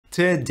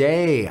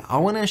Today, I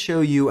want to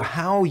show you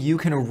how you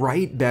can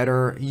write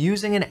better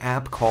using an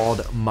app called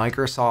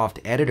Microsoft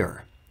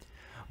Editor.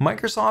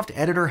 Microsoft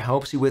Editor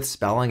helps you with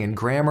spelling and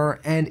grammar,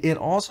 and it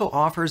also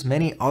offers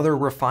many other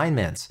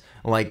refinements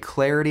like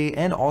clarity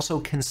and also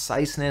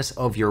conciseness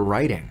of your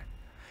writing.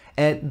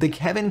 At the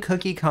Kevin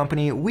Cookie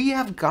Company, we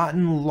have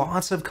gotten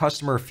lots of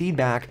customer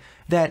feedback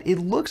that it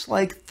looks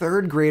like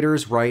third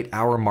graders write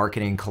our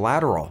marketing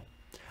collateral.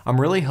 I'm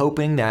really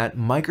hoping that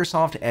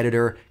Microsoft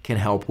Editor can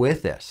help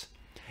with this.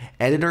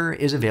 Editor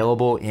is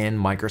available in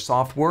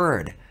Microsoft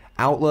Word,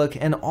 Outlook,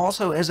 and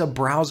also as a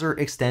browser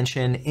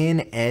extension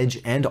in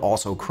Edge and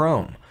also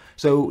Chrome.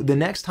 So the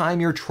next time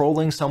you're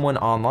trolling someone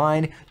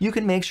online, you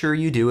can make sure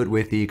you do it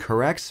with the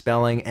correct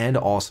spelling and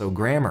also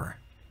grammar.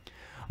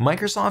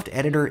 Microsoft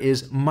Editor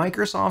is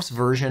Microsoft's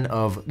version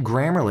of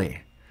Grammarly.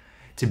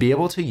 To be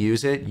able to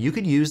use it, you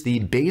could use the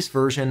base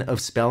version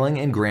of spelling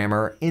and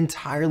grammar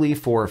entirely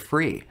for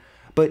free.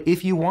 But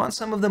if you want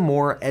some of the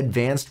more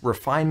advanced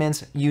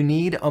refinements, you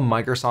need a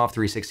Microsoft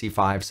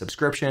 365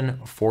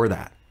 subscription for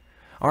that.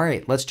 All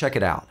right, let's check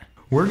it out.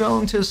 We're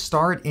going to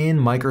start in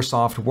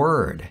Microsoft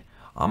Word.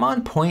 I'm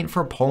on point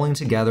for pulling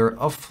together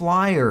a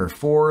flyer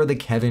for the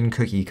Kevin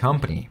Cookie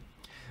Company.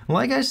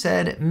 Like I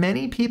said,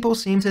 many people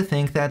seem to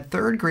think that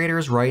third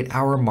graders write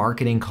our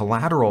marketing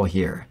collateral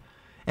here,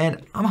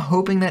 and I'm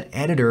hoping that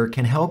Editor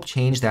can help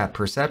change that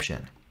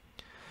perception.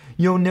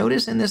 You'll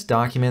notice in this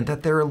document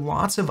that there are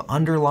lots of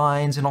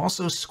underlines and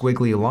also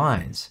squiggly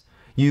lines.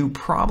 You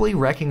probably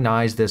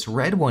recognize this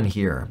red one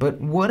here, but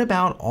what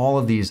about all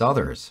of these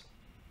others?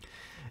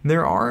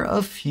 There are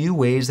a few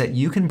ways that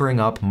you can bring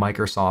up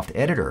Microsoft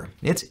Editor.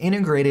 It's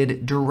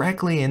integrated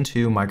directly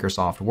into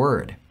Microsoft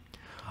Word.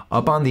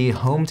 Up on the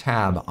Home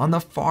tab on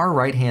the far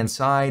right-hand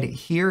side,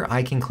 here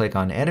I can click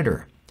on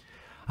Editor.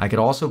 I could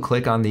also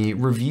click on the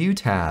Review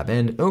tab,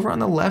 and over on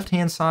the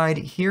left-hand side,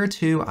 here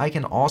too, I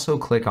can also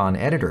click on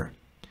Editor.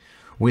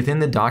 Within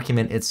the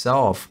document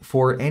itself,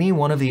 for any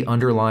one of the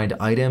underlined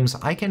items,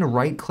 I can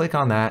right-click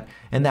on that,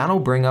 and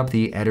that'll bring up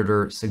the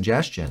Editor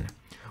suggestion.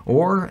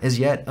 Or, as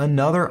yet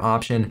another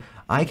option,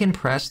 I can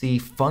press the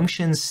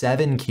Function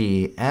 7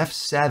 key,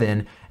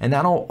 F7, and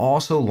that'll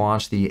also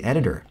launch the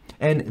Editor.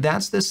 And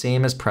that's the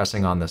same as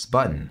pressing on this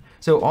button.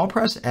 So I'll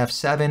press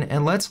F7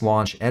 and let's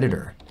launch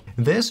Editor.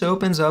 This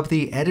opens up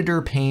the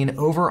Editor pane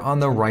over on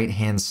the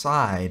right-hand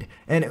side.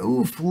 And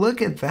oof,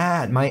 look at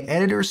that, my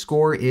Editor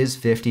score is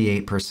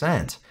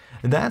 58%.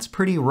 That's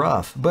pretty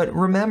rough, but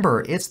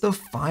remember, it's the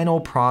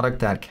final product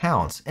that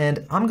counts,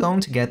 and I'm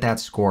going to get that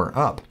score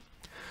up.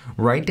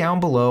 Right down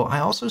below, I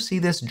also see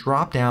this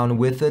drop down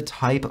with the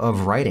type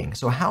of writing.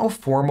 So how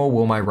formal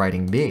will my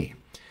writing be?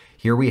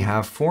 Here we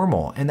have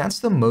formal, and that's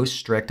the most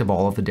strict of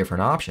all of the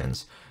different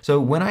options. So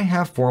when I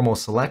have formal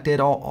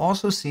selected, I'll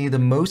also see the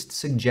most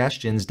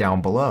suggestions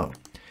down below.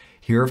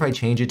 Here, if I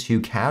change it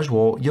to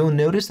casual, you'll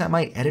notice that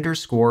my Editor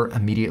score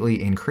immediately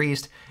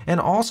increased, and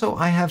also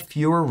I have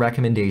fewer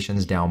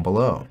recommendations down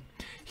below.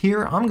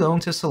 Here, I'm going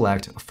to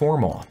select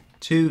formal.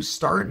 To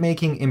start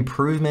making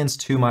improvements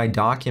to my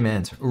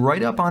document,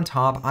 right up on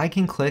top, I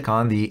can click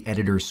on the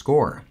Editor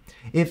score.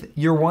 If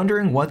you're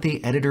wondering what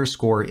the Editor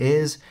score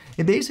is,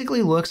 it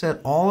basically looks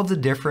at all of the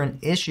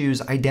different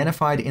issues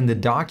identified in the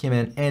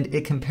document and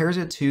it compares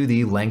it to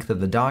the length of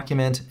the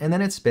document, and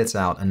then it spits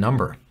out a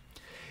number.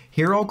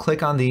 Here I'll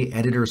click on the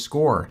Editor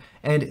score,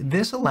 and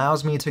this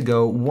allows me to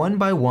go one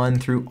by one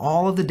through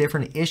all of the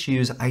different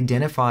issues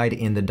identified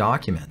in the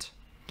document.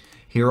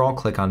 Here I'll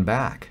click on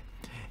back.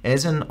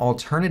 As an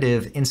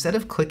alternative, instead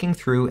of clicking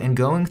through and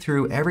going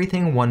through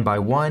everything one by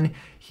one,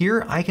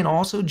 here I can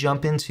also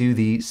jump into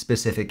the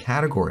specific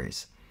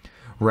categories.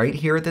 Right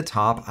here at the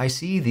top, I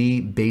see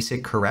the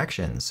basic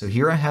corrections. So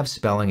here I have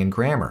spelling and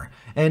grammar,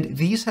 and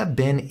these have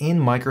been in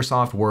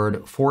Microsoft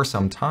Word for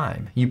some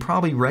time. You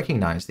probably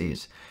recognize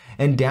these.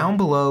 And down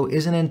below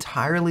is an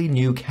entirely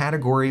new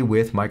category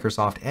with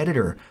Microsoft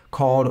Editor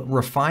called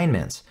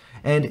Refinements.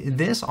 And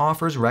this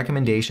offers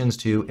recommendations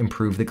to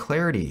improve the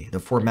clarity,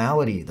 the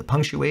formality, the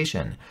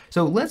punctuation.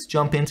 So let's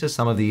jump into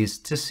some of these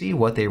to see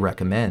what they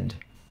recommend.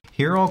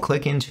 Here I'll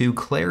click into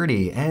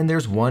clarity, and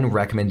there's one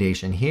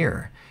recommendation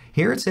here.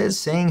 Here it says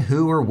saying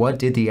who or what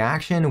did the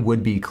action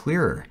would be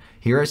clearer.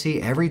 Here I see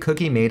every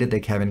cookie made at the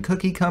Kevin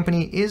Cookie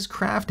Company is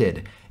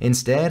crafted.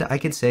 Instead, I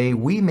could say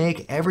we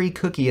make every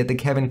cookie at the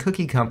Kevin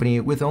Cookie Company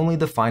with only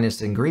the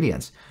finest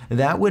ingredients.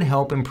 That would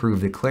help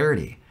improve the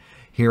clarity.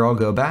 Here I'll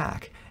go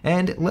back.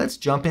 And let's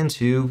jump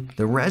into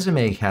the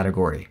resume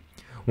category.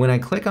 When I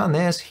click on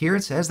this, here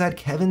it says that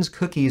Kevin's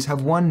cookies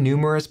have won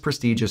numerous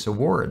prestigious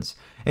awards.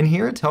 And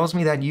here it tells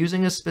me that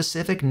using a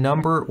specific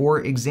number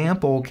or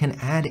example can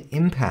add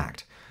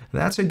impact.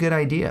 That's a good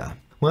idea.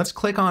 Let's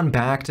click on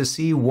back to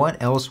see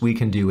what else we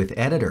can do with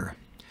Editor.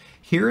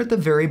 Here at the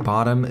very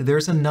bottom,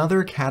 there's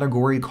another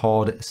category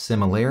called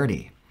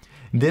similarity.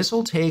 This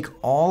will take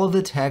all of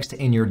the text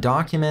in your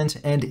document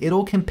and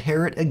it'll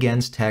compare it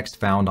against text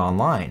found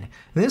online.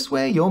 This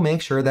way you'll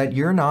make sure that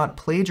you're not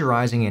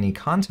plagiarizing any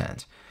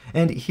content.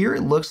 And here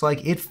it looks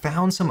like it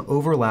found some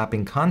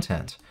overlapping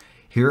content.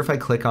 Here, if I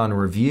click on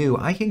review,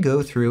 I can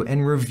go through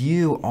and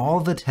review all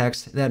the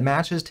text that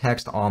matches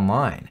text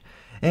online.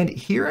 And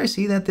here I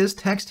see that this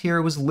text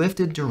here was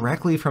lifted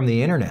directly from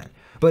the internet,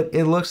 but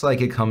it looks like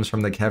it comes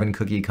from the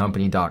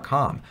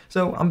kevincookiecompany.com.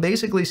 So I'm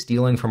basically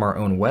stealing from our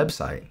own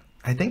website.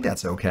 I think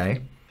that's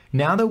okay.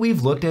 Now that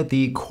we've looked at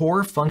the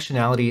core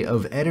functionality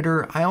of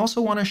Editor, I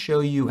also want to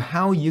show you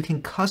how you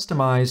can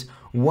customize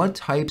what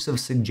types of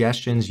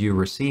suggestions you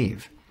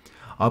receive.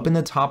 Up in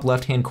the top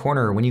left-hand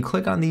corner, when you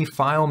click on the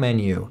File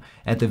menu,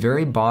 at the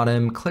very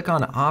bottom, click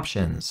on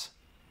Options.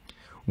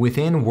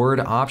 Within Word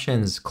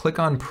Options, click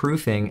on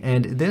Proofing,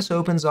 and this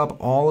opens up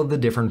all of the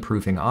different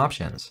proofing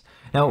options.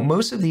 Now,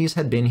 most of these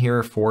had been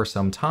here for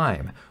some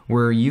time,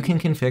 where you can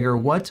configure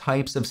what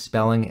types of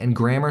spelling and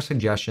grammar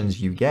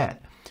suggestions you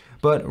get.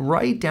 But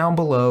right down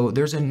below,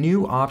 there's a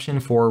new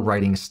option for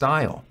writing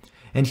style.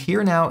 And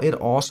here now it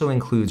also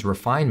includes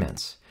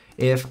refinements.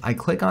 If I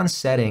click on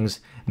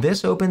Settings,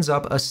 this opens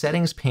up a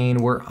settings pane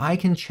where I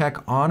can check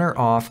on or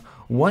off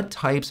what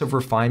types of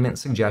refinement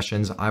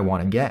suggestions I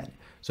want to get.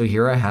 So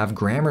here I have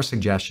grammar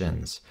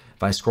suggestions.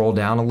 If I scroll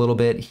down a little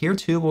bit, here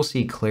too we'll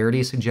see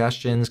clarity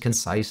suggestions,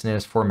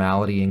 conciseness,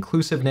 formality,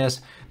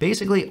 inclusiveness,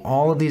 basically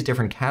all of these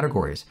different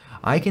categories.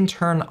 I can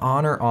turn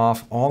on or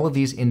off all of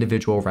these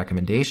individual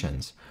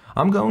recommendations.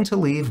 I'm going to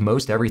leave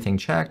most everything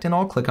checked and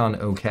I'll click on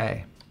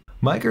OK.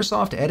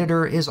 Microsoft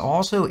Editor is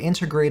also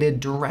integrated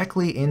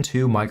directly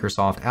into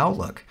Microsoft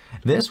Outlook.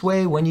 This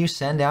way, when you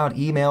send out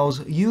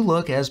emails, you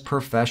look as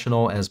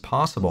professional as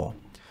possible.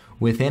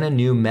 Within a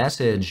new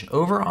message,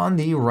 over on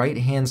the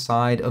right-hand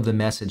side of the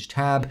Message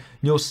tab,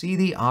 you'll see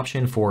the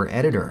option for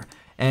Editor.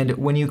 And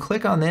when you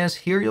click on this,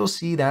 here you'll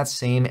see that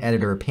same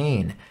editor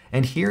pane.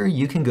 And here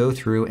you can go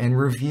through and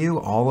review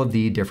all of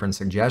the different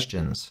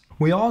suggestions.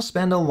 We all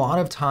spend a lot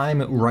of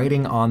time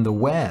writing on the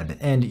web,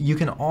 and you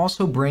can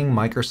also bring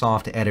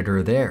Microsoft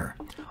Editor there.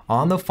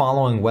 On the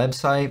following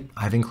website,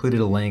 I've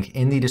included a link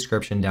in the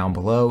description down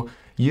below,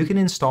 you can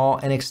install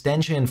an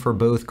extension for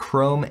both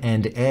Chrome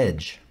and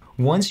Edge.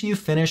 Once you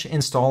finish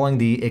installing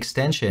the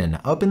extension,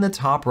 up in the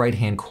top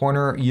right-hand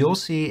corner, you'll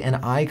see an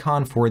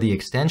icon for the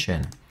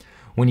extension.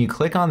 When you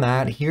click on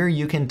that, here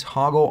you can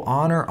toggle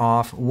on or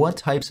off what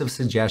types of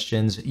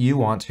suggestions you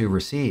want to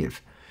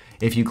receive.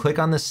 If you click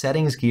on the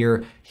settings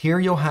gear, here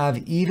you'll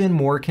have even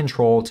more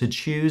control to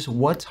choose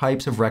what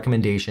types of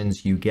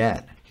recommendations you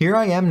get. Here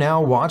I am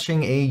now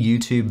watching a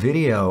YouTube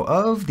video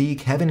of the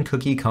Kevin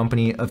Cookie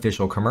Company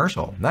official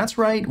commercial. That's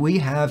right, we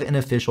have an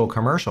official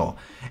commercial.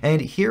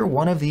 And here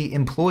one of the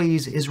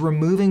employees is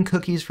removing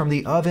cookies from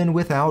the oven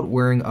without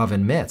wearing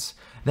oven mitts.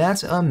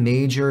 That's a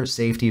major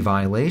safety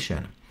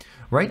violation.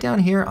 Right down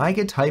here, I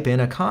could type in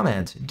a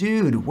comment,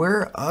 dude,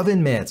 wear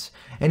oven mitts.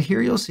 And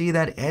here you'll see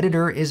that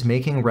Editor is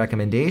making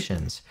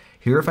recommendations.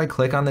 Here, if I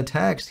click on the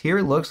text, here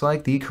it looks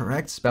like the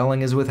correct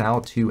spelling is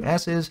without two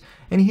S's.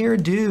 And here,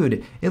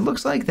 dude, it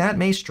looks like that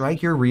may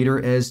strike your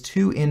reader as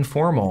too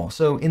informal.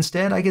 So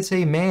instead, I could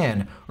say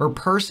man or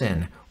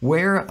person,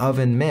 wear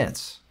oven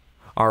mitts.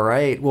 All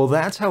right, well,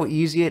 that's how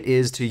easy it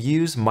is to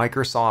use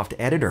Microsoft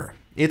Editor.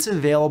 It's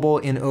available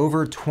in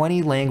over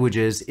 20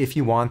 languages if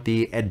you want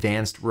the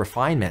advanced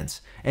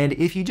refinements. And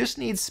if you just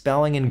need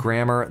spelling and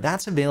grammar,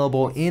 that's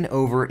available in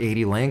over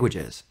 80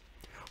 languages.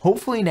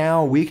 Hopefully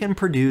now we can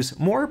produce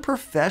more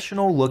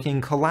professional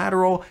looking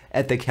collateral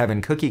at the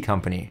Kevin Cookie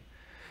Company.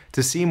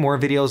 To see more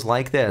videos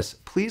like this,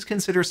 please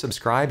consider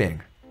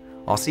subscribing.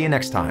 I'll see you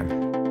next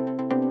time.